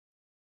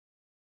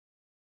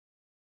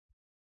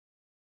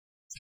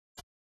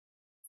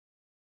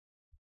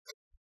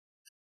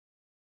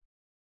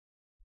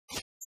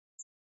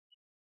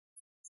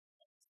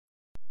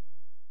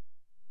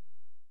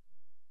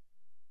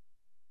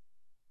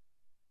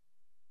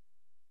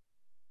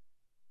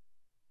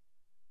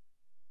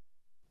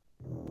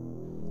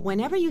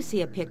Whenever you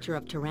see a picture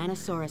of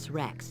Tyrannosaurus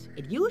rex,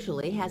 it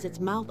usually has its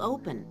mouth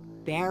open,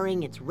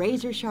 baring its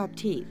razor-sharp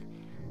teeth,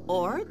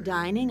 or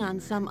dining on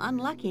some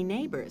unlucky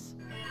neighbors.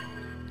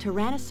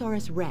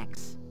 Tyrannosaurus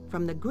rex,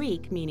 from the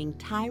Greek meaning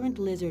tyrant,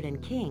 lizard,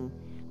 and king,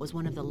 was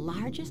one of the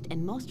largest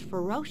and most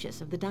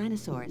ferocious of the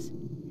dinosaurs.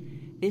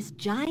 This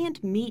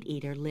giant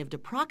meat-eater lived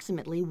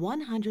approximately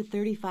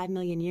 135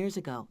 million years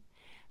ago,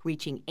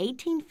 reaching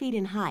 18 feet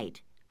in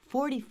height,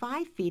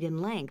 45 feet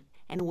in length,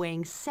 and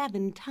weighing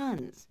 7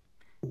 tons.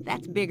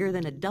 That's bigger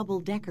than a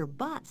double-decker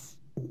bus.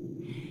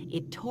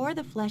 It tore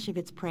the flesh of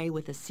its prey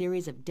with a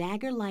series of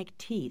dagger-like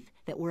teeth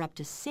that were up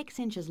to 6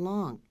 inches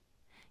long.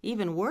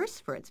 Even worse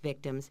for its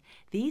victims,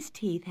 these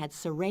teeth had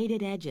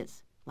serrated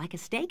edges, like a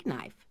steak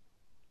knife.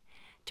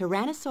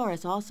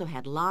 Tyrannosaurus also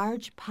had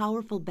large,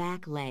 powerful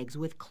back legs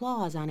with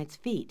claws on its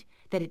feet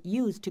that it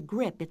used to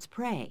grip its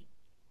prey.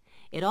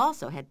 It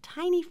also had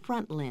tiny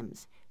front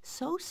limbs,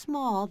 so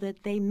small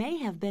that they may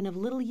have been of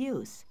little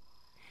use.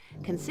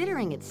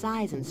 Considering its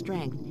size and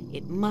strength,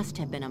 it must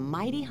have been a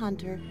mighty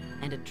hunter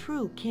and a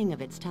true king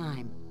of its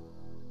time.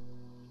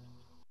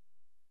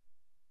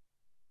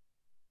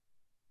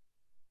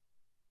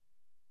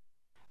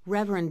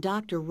 Reverend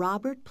Dr.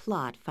 Robert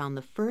Plott found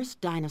the first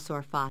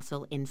dinosaur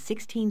fossil in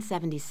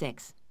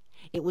 1676.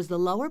 It was the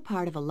lower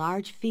part of a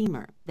large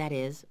femur, that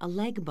is, a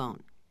leg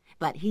bone.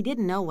 But he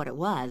didn't know what it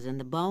was, and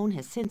the bone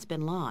has since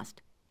been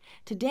lost.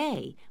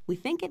 Today, we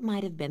think it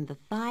might have been the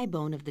thigh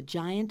bone of the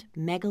giant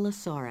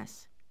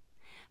Megalosaurus.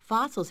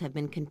 Fossils have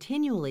been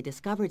continually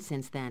discovered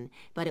since then,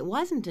 but it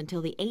wasn't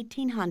until the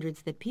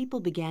 1800s that people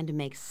began to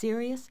make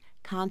serious,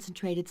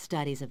 concentrated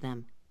studies of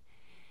them.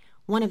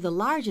 One of the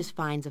largest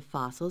finds of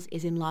fossils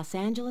is in Los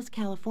Angeles,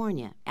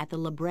 California, at the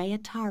La Brea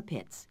tar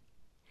pits.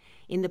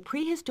 In the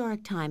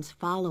prehistoric times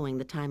following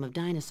the time of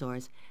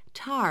dinosaurs,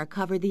 tar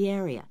covered the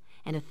area,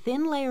 and a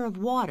thin layer of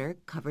water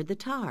covered the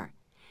tar.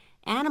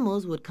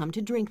 Animals would come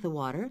to drink the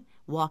water,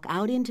 walk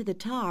out into the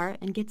tar,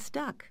 and get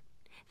stuck.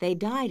 They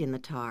died in the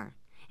tar,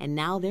 and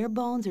now their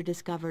bones are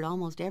discovered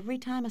almost every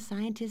time a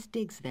scientist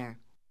digs there.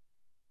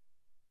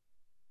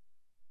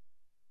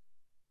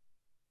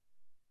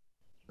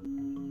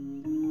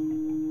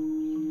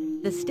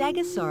 The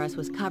Stegosaurus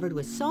was covered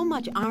with so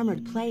much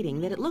armored plating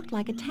that it looked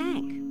like a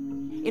tank.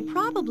 It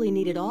probably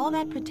needed all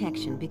that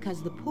protection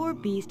because the poor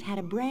beast had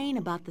a brain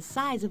about the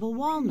size of a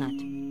walnut.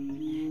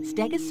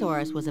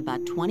 Stegosaurus was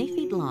about 20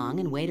 feet long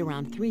and weighed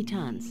around 3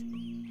 tons.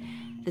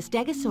 The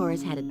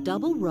Stegosaurus had a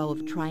double row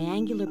of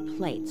triangular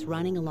plates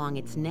running along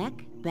its neck,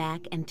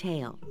 back, and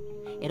tail.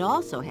 It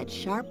also had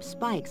sharp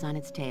spikes on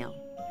its tail.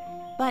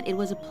 But it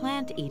was a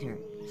plant eater,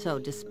 so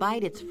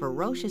despite its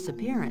ferocious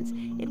appearance,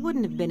 it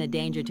wouldn't have been a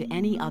danger to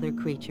any other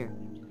creature.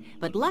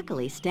 But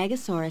luckily,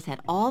 Stegosaurus had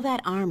all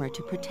that armor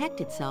to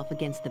protect itself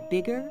against the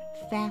bigger,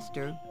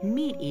 faster,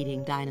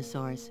 meat-eating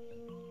dinosaurs.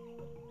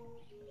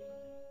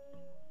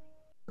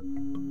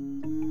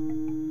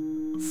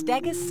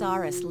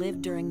 Stegosaurus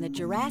lived during the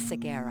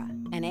Jurassic era,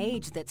 an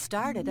age that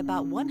started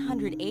about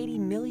 180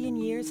 million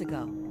years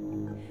ago.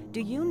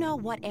 Do you know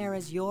what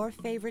eras your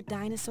favorite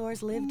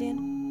dinosaurs lived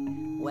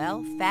in?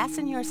 Well,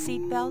 fasten your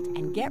seatbelt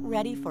and get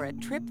ready for a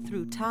trip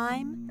through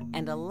time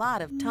and a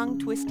lot of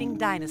tongue-twisting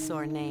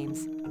dinosaur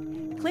names.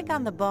 Click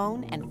on the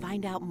bone and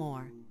find out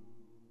more.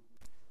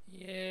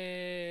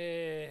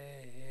 Yay!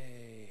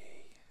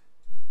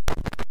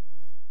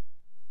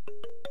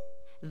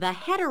 The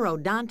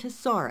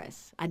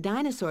Heterodontosaurus, a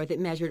dinosaur that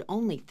measured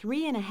only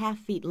 3.5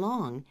 feet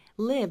long,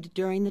 lived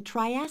during the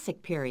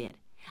Triassic period,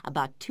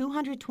 about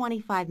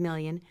 225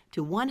 million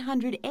to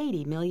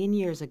 180 million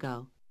years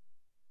ago.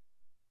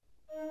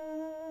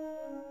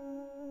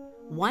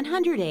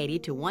 180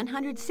 to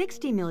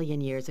 160 million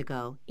years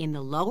ago, in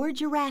the lower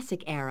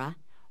Jurassic era,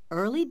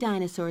 early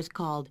dinosaurs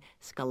called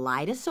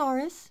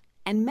Scelidosaurus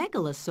and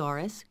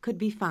Megalosaurus could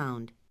be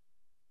found.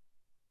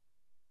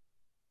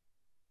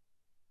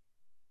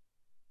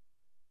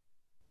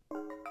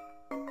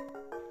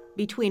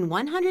 Between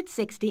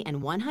 160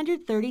 and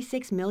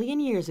 136 million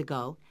years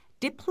ago,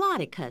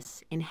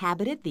 Diplodocus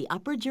inhabited the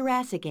Upper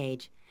Jurassic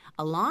Age,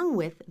 along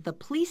with the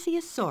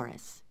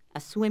Plesiosaurus, a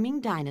swimming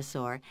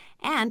dinosaur,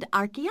 and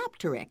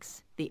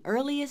Archaeopteryx, the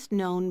earliest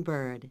known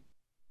bird.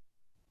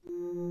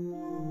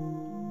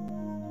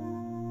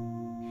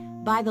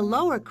 By the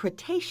lower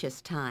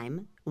Cretaceous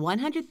time,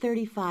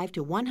 135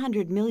 to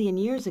 100 million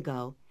years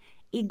ago,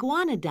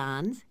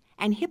 iguanodons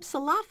and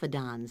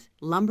hypsilophodons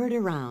lumbered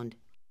around.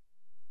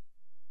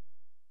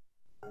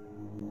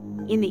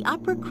 In the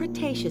Upper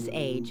Cretaceous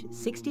Age,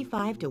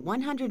 65 to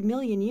 100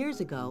 million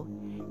years ago,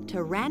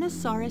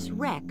 Tyrannosaurus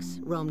rex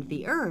roamed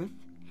the Earth,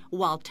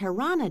 while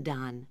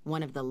Pteranodon,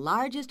 one of the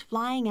largest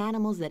flying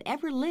animals that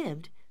ever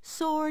lived,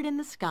 soared in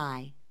the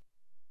sky.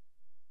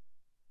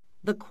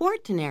 The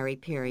Quaternary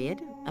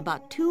period,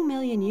 about 2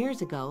 million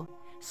years ago,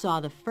 saw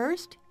the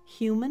first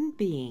human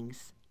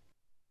beings.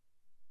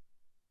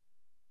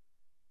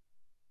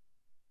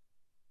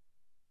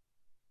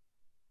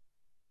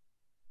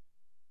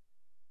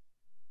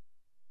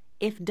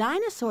 If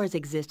dinosaurs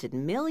existed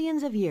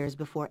millions of years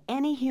before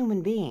any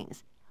human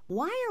beings,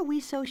 Why are we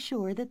so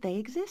sure that they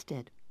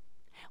existed?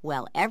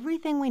 Well,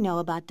 everything we know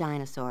about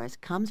dinosaurs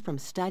comes from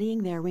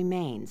studying their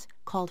remains,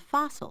 called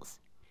fossils.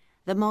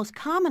 The most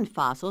common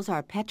fossils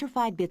are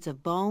petrified bits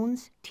of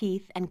bones,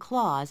 teeth, and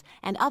claws,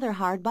 and other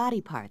hard body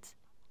parts.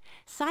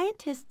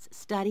 Scientists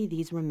study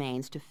these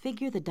remains to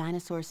figure the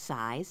dinosaur's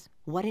size,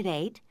 what it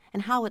ate,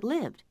 and how it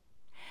lived.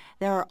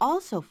 There are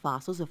also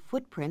fossils of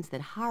footprints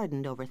that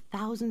hardened over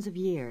thousands of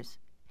years.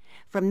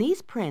 From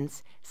these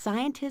prints,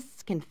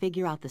 scientists can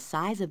figure out the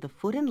size of the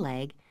foot and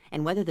leg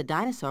and whether the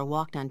dinosaur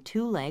walked on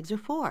 2 legs or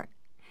 4.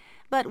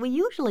 But we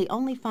usually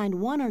only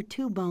find 1 or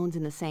 2 bones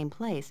in the same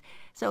place,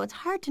 so it's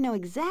hard to know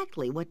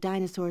exactly what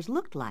dinosaurs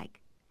looked like.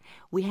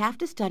 We have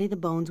to study the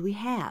bones we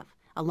have,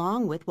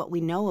 along with what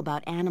we know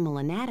about animal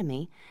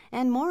anatomy,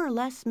 and more or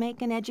less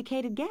make an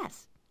educated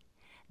guess.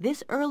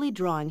 This early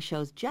drawing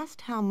shows just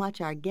how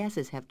much our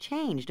guesses have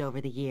changed over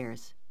the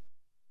years.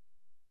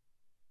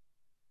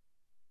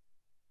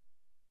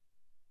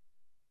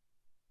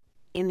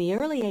 In the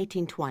early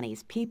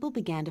 1820s, people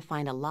began to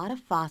find a lot of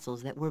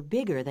fossils that were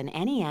bigger than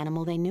any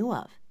animal they knew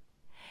of.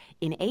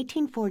 In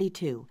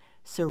 1842,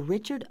 Sir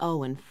Richard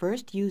Owen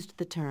first used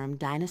the term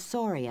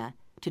dinosauria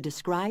to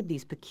describe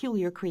these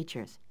peculiar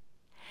creatures.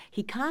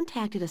 He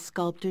contacted a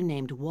sculptor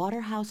named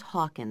Waterhouse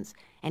Hawkins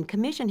and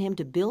commissioned him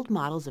to build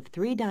models of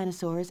 3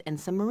 dinosaurs and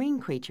some marine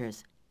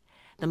creatures.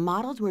 The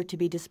models were to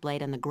be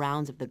displayed on the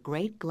grounds of the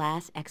great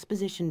glass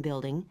exposition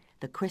building,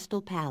 the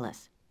Crystal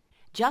Palace.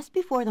 Just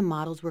before the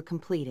models were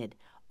completed,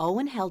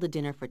 Owen held a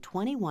dinner for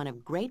 21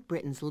 of Great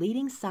Britain's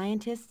leading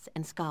scientists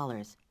and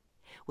scholars.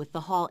 With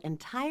the hall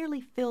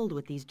entirely filled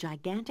with these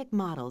gigantic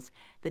models,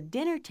 the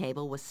dinner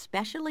table was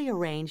specially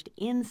arranged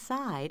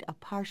inside a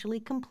partially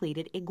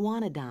completed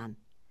iguanodon.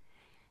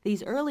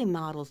 These early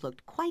models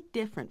looked quite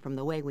different from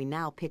the way we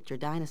now picture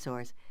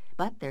dinosaurs,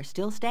 but they're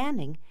still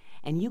standing,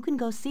 and you can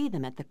go see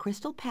them at the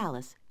Crystal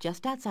Palace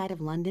just outside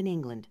of London,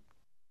 England.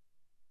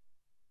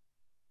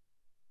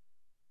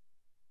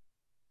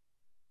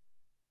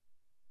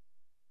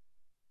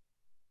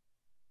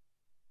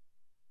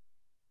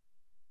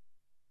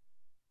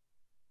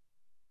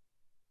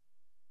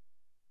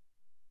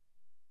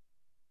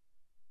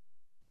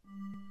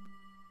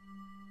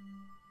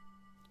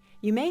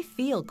 You may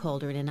feel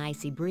colder in an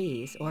icy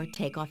breeze or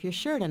take off your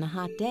shirt on a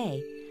hot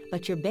day,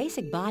 but your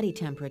basic body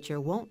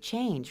temperature won't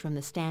change from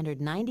the standard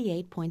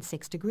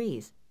 98.6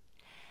 degrees.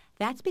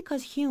 That's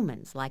because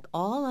humans, like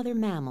all other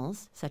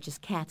mammals, such as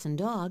cats and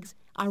dogs,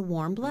 are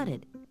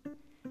warm-blooded.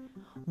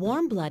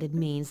 Warm-blooded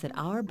means that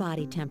our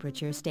body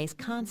temperature stays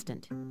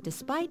constant,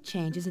 despite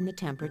changes in the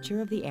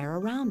temperature of the air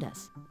around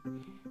us.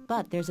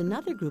 But there's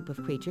another group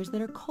of creatures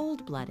that are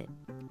cold-blooded.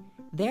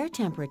 Their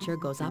temperature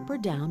goes up or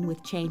down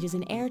with changes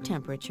in air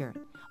temperature,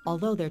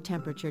 although their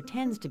temperature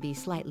tends to be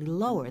slightly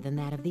lower than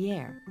that of the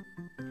air.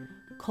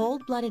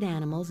 Cold-blooded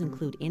animals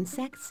include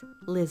insects,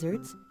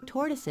 lizards,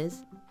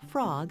 tortoises,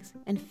 frogs,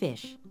 and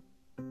fish.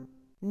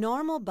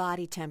 Normal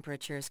body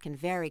temperatures can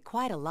vary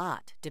quite a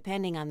lot,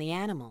 depending on the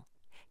animal.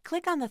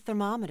 Click on the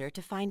thermometer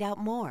to find out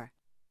more.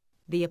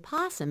 The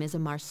opossum is a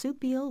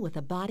marsupial with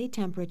a body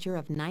temperature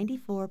of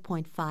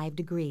 94.5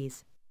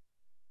 degrees.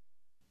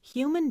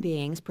 Human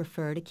beings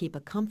prefer to keep a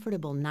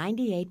comfortable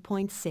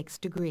 98.6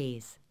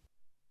 degrees.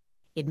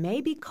 It may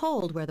be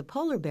cold where the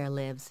polar bear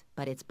lives,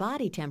 but its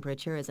body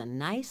temperature is a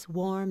nice,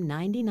 warm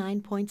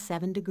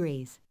 99.7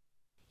 degrees.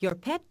 Your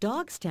pet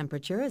dog's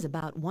temperature is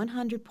about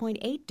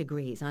 100.8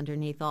 degrees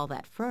underneath all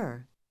that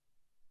fur.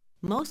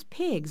 Most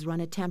pigs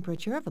run a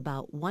temperature of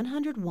about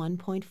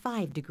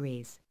 101.5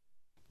 degrees.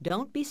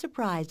 Don't be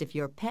surprised if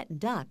your pet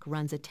duck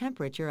runs a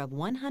temperature of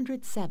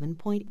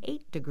 107.8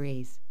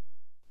 degrees.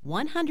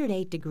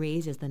 108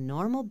 degrees is the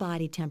normal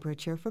body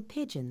temperature for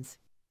pigeons.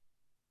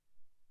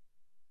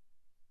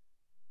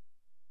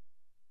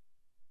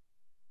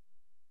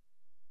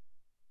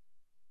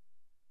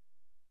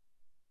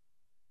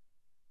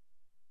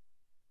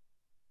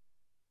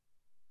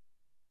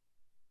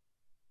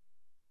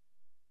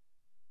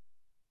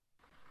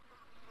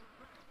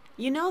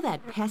 You know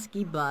that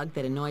pesky bug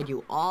that annoyed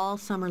you all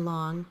summer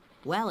long?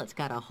 Well, it's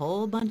got a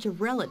whole bunch of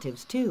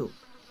relatives, too.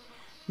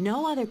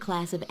 No other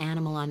class of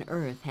animal on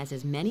Earth has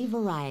as many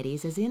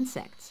varieties as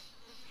insects.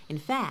 In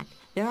fact,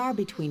 there are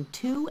between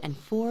 2 and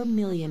 4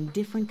 million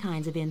different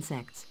kinds of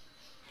insects.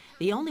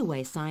 The only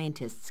way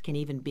scientists can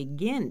even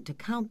begin to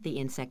count the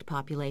insect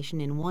population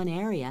in one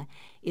area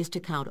is to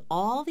count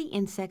all the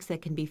insects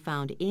that can be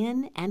found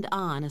in and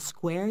on a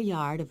square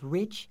yard of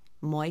rich,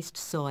 moist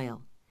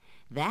soil.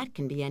 That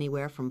can be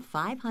anywhere from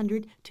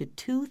 500 to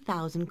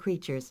 2,000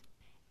 creatures.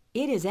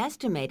 It is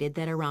estimated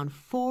that around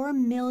 4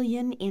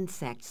 million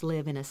insects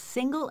live in a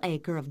single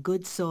acre of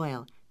good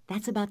soil.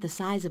 That's about the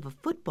size of a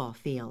football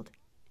field.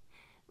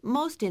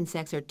 Most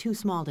insects are too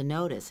small to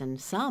notice, and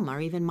some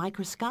are even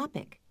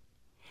microscopic.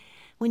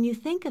 When you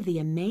think of the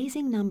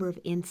amazing number of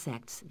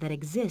insects that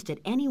exist at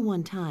any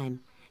one time,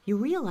 you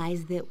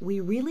realize that we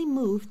really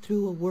move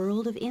through a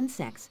world of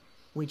insects.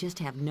 We just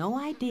have no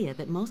idea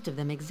that most of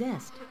them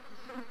exist.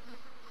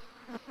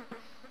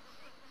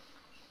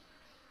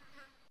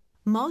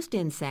 Most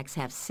insects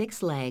have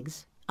 6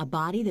 legs, a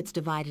body that's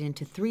divided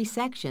into 3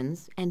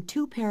 sections and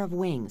 2 pair of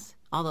wings,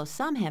 although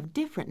some have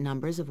different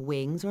numbers of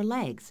wings or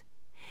legs.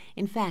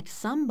 In fact,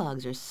 some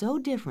bugs are so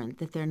different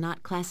that they're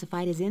not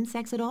classified as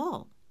insects at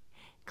all.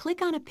 Click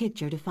on a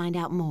picture to find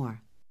out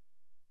more.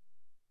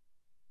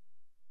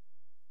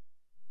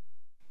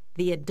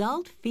 The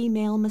adult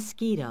female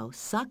mosquito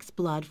sucks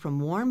blood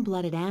from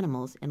warm-blooded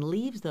animals and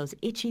leaves those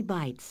itchy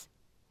bites.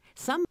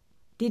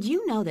 Did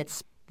you know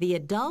that the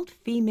adult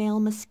female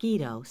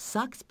mosquito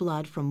sucks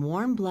blood from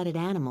warm-blooded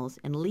animals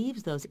and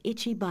leaves those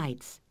itchy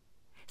bites?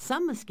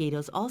 Some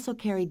mosquitoes also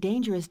carry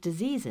dangerous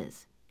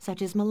diseases,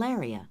 such as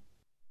malaria.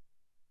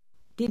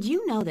 Did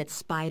you know that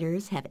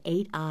spiders have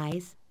 8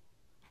 eyes?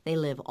 They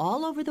live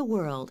all over the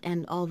world,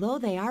 and although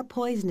they are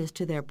poisonous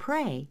to their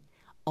prey,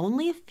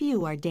 only a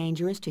few are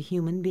dangerous to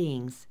human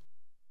beings.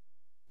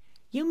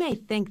 You may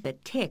think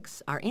that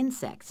ticks are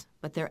insects,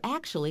 but they're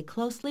actually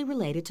closely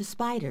related to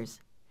spiders.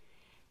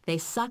 They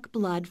suck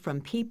blood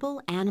from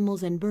people,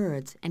 animals, and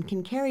birds and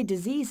can carry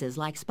diseases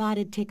like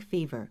spotted tick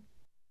fever.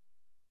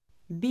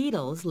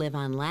 Beetles live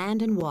on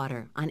land and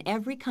water on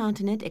every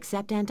continent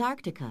except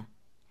Antarctica.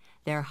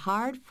 Their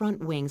hard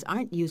front wings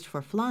aren't used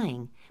for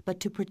flying,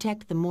 but to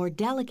protect the more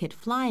delicate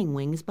flying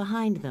wings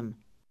behind them.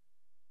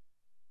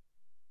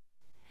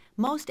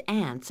 Most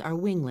ants are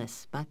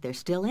wingless, but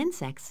they're still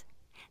insects.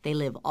 They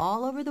live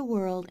all over the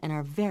world and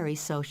are very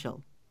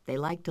social. They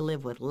like to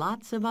live with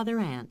lots of other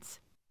ants.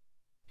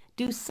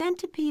 Do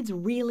centipedes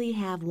really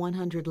have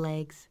 100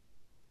 legs?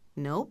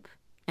 Nope,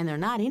 and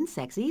they're not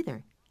insects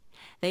either.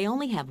 They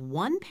only have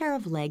 1 pair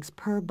of legs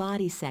per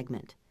body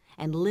segment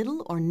and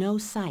little or no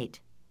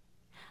sight.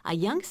 A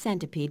young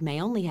centipede may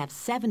only have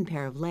 7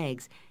 pair of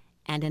legs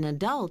and an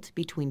adult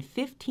between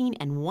 15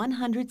 and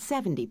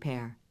 170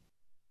 pair.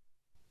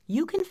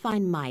 You can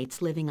find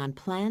mites living on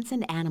plants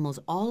and animals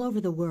all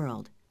over the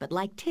world, but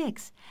like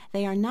ticks,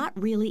 they are not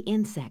really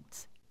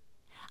insects.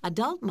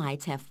 Adult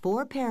mites have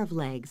 4 pair of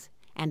legs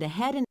and a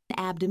head and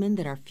abdomen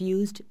that are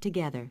fused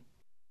together.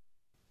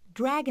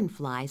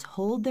 Dragonflies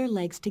hold their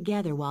legs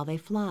together while they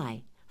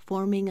fly,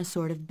 forming a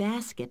sort of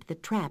basket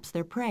that traps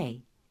their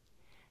prey.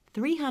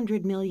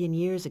 300 million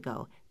years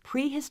ago,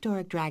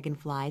 prehistoric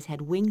dragonflies had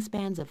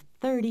wingspans of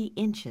 30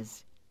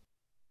 inches.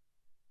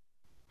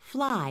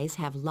 Flies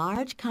have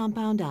large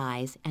compound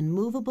eyes and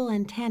movable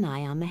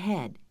antennae on the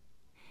head.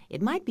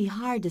 It might be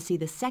hard to see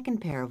the second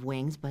pair of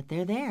wings, but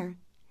they're there.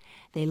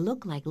 They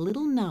look like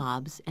little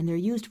knobs and they're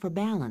used for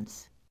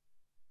balance.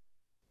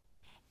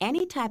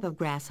 Any type of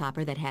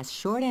grasshopper that has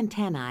short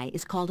antennae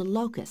is called a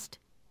locust.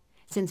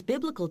 Since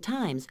biblical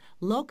times,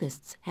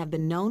 locusts have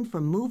been known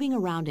for moving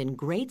around in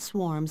great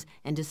swarms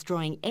and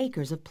destroying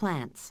acres of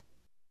plants.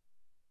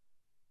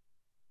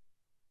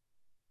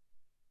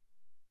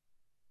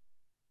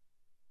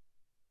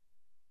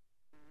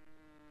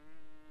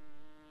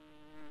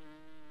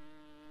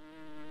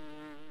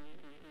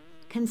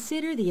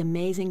 Consider the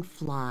amazing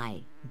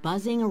fly,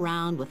 buzzing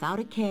around without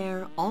a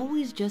care,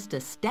 always just a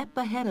step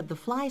ahead of the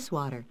fly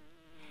swatter,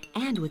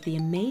 and with the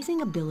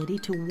amazing ability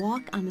to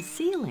walk on the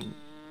ceiling.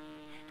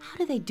 How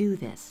do they do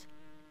this?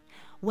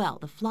 Well,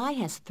 the fly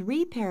has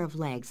 3 pair of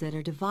legs that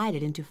are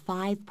divided into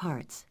 5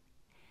 parts.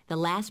 The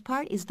last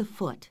part is the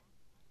foot.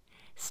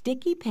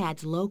 Sticky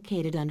pads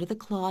located under the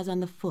claws on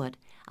the foot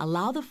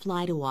allow the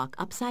fly to walk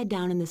upside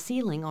down in the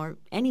ceiling or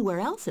anywhere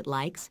else it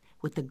likes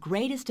with the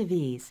greatest of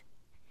ease.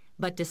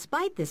 But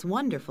despite this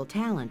wonderful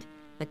talent,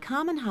 the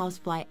common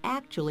housefly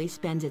actually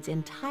spends its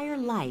entire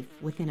life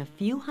within a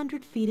few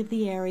hundred feet of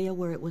the area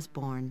where it was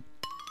born.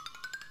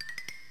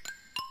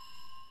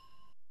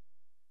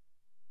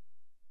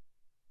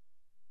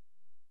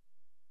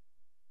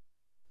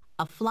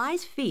 A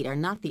fly's feet are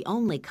not the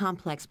only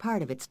complex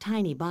part of its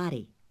tiny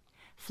body.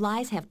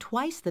 Flies have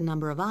twice the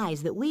number of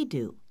eyes that we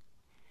do.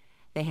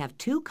 They have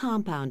 2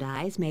 compound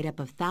eyes made up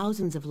of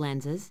thousands of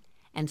lenses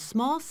and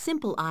small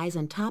simple eyes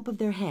on top of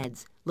their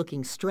heads,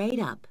 looking straight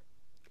up.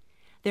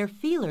 Their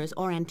feelers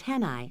or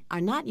antennae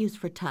are not used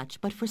for touch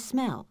but for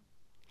smell.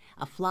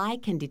 A fly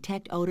can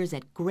detect odors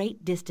at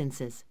great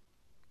distances.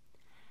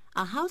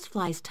 A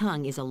housefly's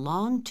tongue is a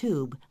long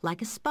tube,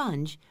 like a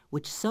sponge,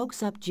 which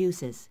soaks up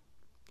juices.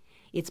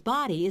 Its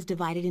body is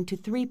divided into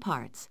 3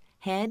 parts: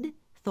 head,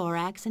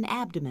 thorax, and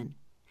abdomen.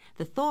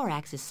 The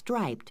thorax is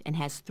striped and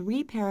has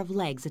 3 pair of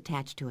legs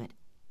attached to it.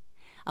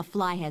 A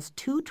fly has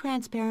 2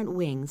 transparent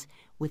wings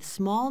with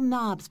small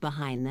knobs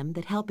behind them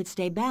that help it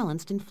stay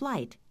balanced in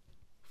flight.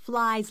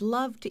 Flies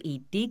love to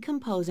eat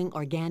decomposing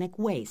organic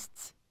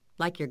wastes,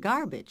 like your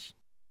garbage.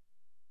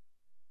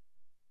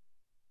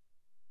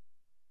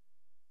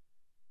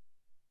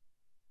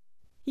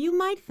 You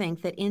might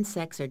think that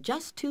insects are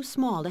just too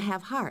small to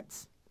have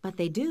hearts, but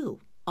they do,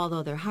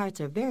 although their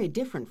hearts are very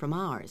different from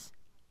ours.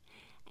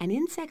 An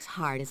insect's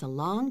heart is a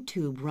long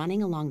tube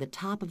running along the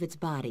top of its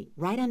body,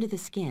 right under the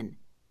skin.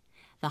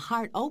 The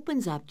heart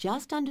opens up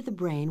just under the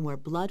brain where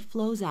blood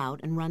flows out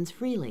and runs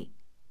freely.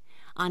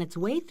 On its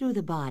way through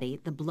the body,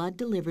 the blood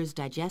delivers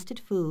digested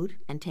food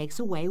and takes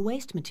away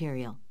waste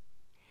material.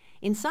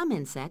 In some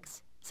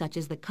insects, such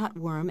as the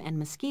cutworm and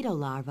mosquito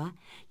larva,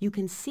 you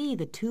can see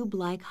the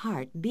tube-like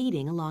heart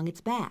beating along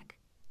its back.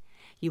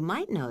 You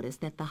might notice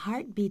that the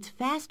heart beats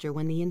faster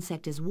when the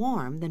insect is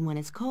warm than when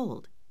it's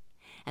cold.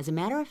 As a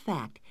matter of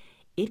fact,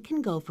 it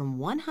can go from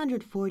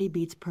 140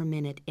 beats per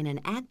minute in an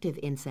active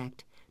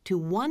insect to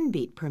 1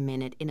 beat per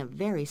minute in a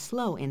very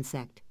slow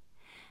insect.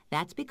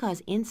 That's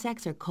because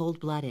insects are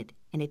cold-blooded,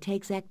 and it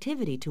takes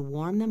activity to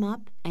warm them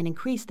up and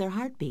increase their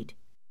heartbeat.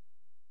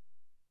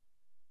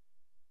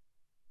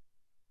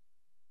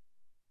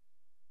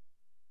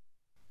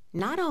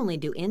 Not only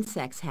do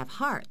insects have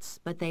hearts,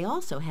 but they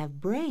also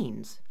have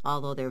brains,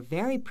 although they're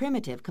very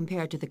primitive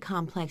compared to the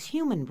complex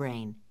human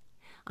brain.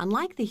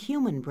 Unlike the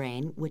human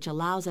brain, which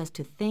allows us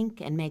to think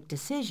and make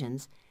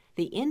decisions,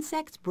 the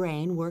insect's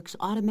brain works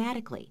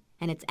automatically,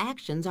 and its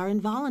actions are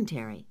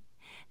involuntary.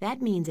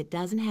 That means it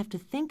doesn't have to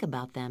think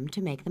about them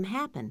to make them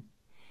happen.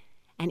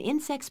 An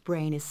insect's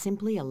brain is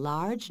simply a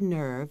large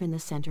nerve in the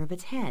center of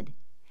its head.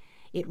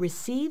 It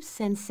receives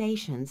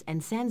sensations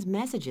and sends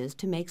messages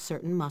to make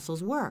certain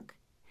muscles work.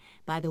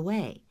 By the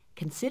way,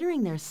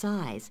 considering their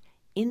size,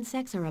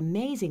 insects are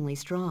amazingly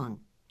strong.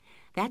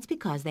 That's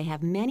because they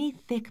have many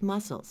thick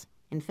muscles.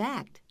 In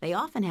fact, they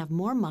often have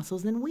more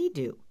muscles than we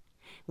do.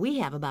 We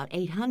have about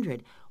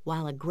 800,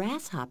 while a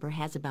grasshopper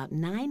has about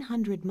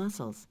 900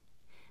 muscles.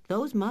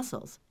 Those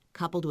muscles,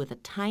 coupled with a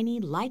tiny,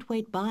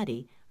 lightweight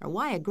body, are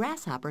why a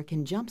grasshopper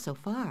can jump so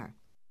far.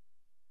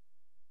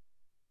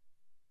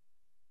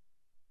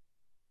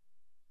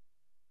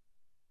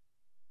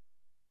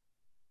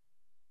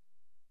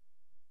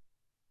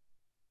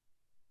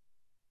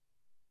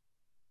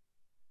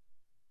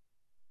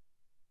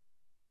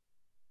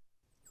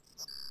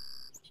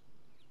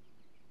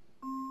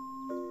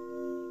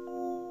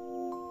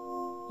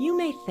 You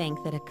may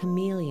think that a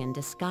chameleon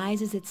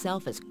disguises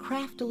itself as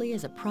craftily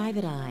as a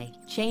private eye,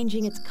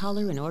 changing its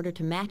color in order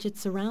to match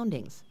its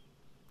surroundings.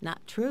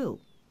 Not true.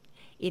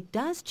 It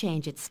does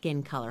change its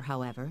skin color,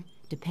 however,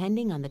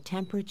 depending on the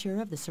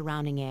temperature of the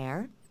surrounding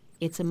air,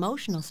 its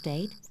emotional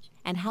state,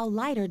 and how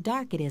light or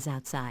dark it is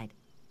outside.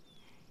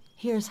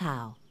 Here's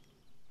how.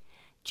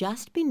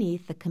 Just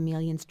beneath the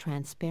chameleon's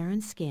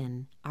transparent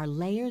skin are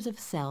layers of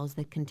cells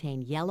that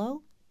contain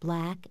yellow,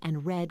 black,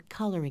 and red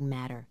coloring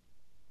matter.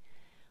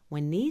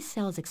 When these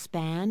cells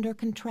expand or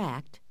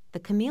contract, the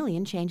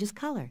chameleon changes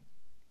color.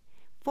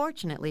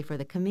 Fortunately for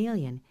the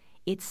chameleon,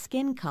 its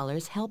skin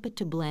colors help it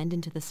to blend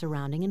into the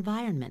surrounding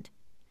environment.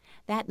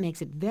 That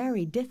makes it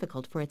very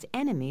difficult for its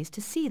enemies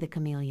to see the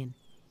chameleon.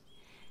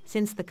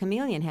 Since the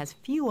chameleon has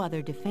few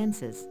other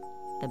defenses,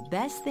 the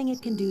best thing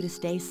it can do to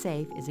stay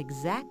safe is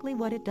exactly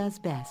what it does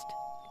best: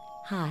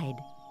 hide.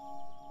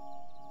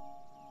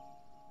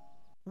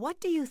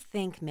 What do you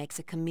think makes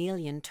a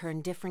chameleon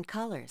turn different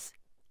colors?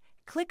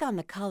 Click on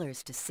the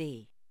colors to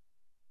see.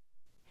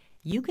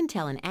 You can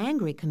tell an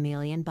angry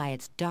chameleon by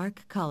its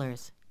dark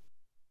colors.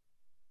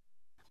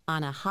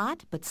 On a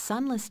hot but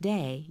sunless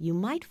day, you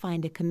might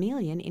find a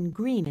chameleon in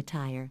green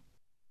attire.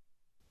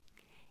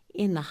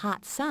 In the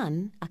hot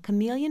sun, a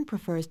chameleon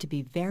prefers to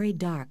be very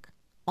dark,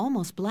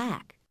 almost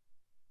black.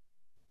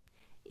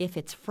 If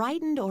it's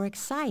frightened or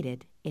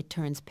excited, it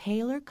turns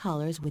paler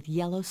colors with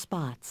yellow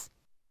spots.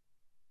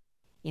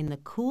 In the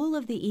cool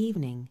of the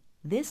evening,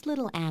 this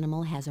little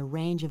animal has a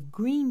range of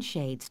green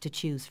shades to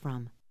choose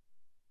from.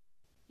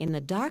 In the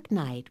dark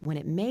night, when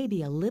it may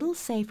be a little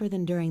safer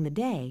than during the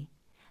day,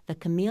 the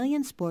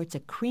chameleon sports a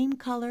cream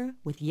color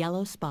with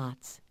yellow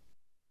spots.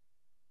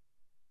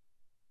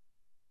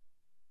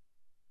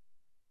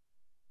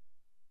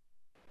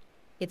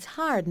 It's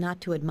hard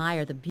not to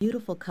admire the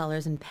beautiful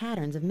colors and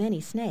patterns of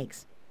many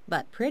snakes,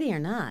 but pretty or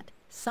not,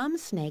 some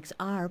snakes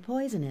are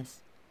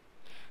poisonous.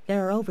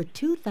 There are over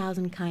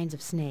 2,000 kinds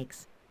of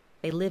snakes.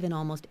 They live in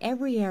almost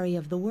every area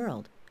of the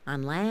world,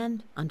 on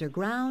land,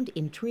 underground,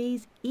 in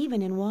trees,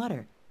 even in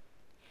water.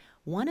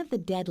 One of the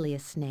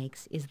deadliest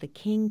snakes is the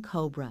king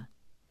cobra.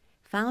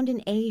 Found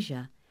in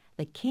Asia,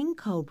 the king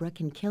cobra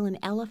can kill an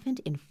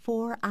elephant in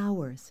 4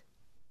 hours.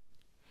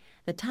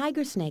 The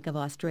tiger snake of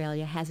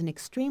Australia has an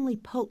extremely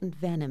potent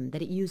venom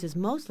that it uses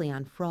mostly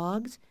on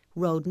frogs,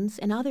 rodents,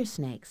 and other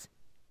snakes.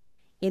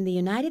 In the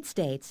United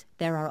States,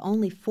 there are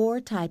only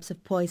 4 types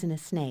of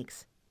poisonous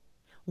snakes.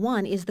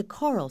 One is the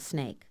coral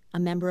snake, a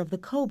member of the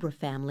cobra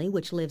family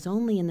which lives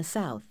only in the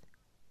south.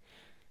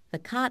 The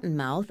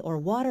cottonmouth or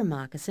water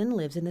moccasin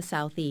lives in the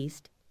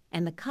southeast,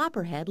 and the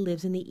copperhead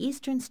lives in the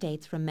eastern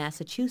states from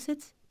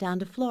Massachusetts down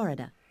to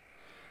Florida.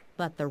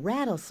 But the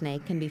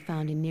rattlesnake can be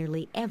found in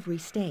nearly every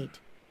state.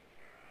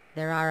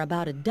 There are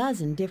about a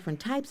dozen different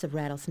types of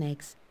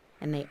rattlesnakes,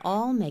 and they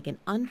all make an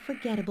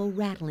unforgettable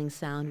rattling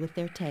sound with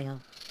their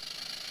tail.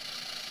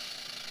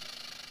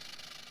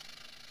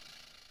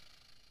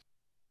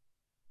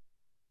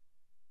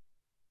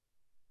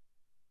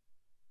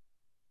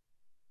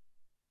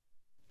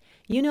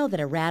 You know that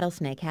a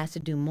rattlesnake has to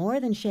do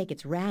more than shake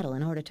its rattle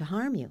in order to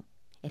harm you.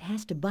 It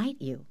has to bite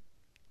you.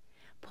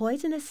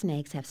 Poisonous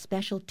snakes have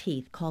special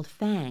teeth called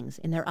fangs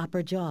in their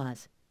upper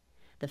jaws.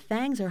 The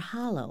fangs are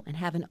hollow and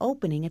have an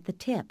opening at the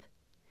tip.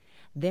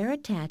 They're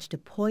attached to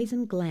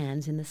poison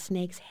glands in the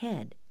snake's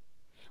head.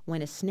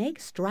 When a snake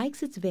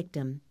strikes its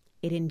victim,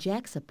 it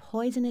injects a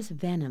poisonous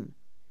venom.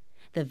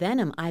 The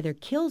venom either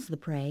kills the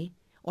prey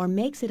or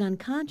makes it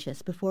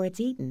unconscious before it's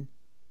eaten.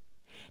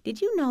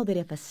 Did you know that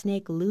if a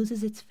snake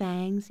loses its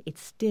fangs,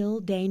 it's still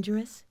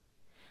dangerous?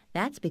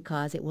 That's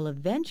because it will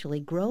eventually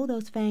grow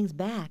those fangs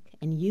back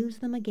and use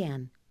them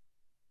again.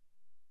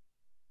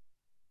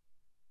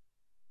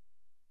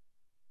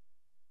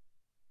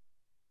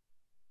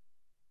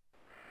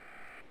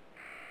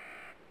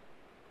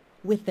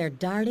 With their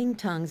darting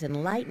tongues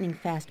and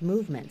lightning-fast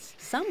movements,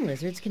 some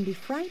lizards can be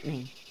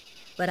frightening.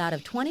 But out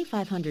of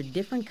 2,500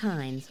 different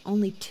kinds,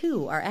 only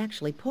 2 are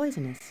actually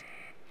poisonous.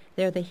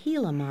 They're the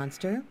Gila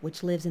monster,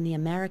 which lives in the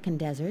American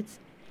deserts,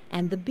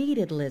 and the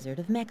beaded lizard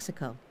of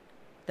Mexico.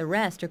 The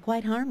rest are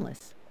quite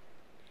harmless.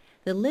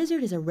 The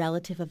lizard is a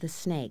relative of the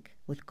snake,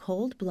 with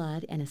cold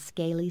blood and a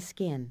scaly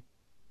skin.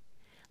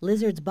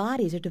 Lizards'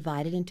 bodies are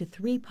divided into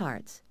 3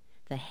 parts: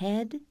 the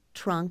head,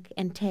 trunk,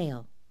 and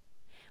tail.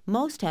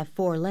 Most have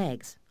 4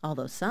 legs,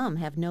 although some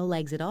have no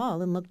legs at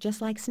all and look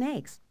just like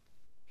snakes.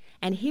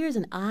 And here's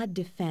an odd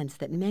defense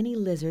that many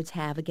lizards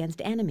have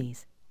against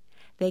enemies.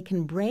 They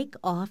can break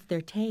off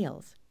their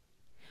tails.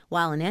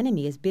 While an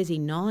enemy is busy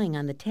gnawing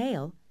on the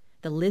tail,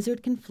 the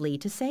lizard can flee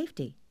to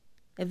safety.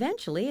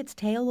 Eventually, its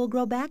tail will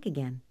grow back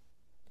again.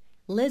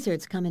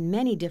 Lizards come in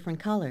many different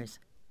colors.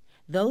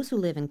 Those who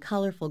live in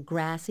colorful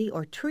grassy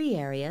or tree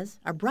areas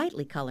are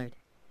brightly colored.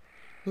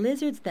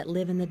 Lizards that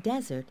live in the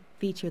desert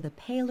feature the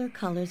paler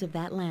colors of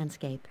that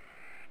landscape.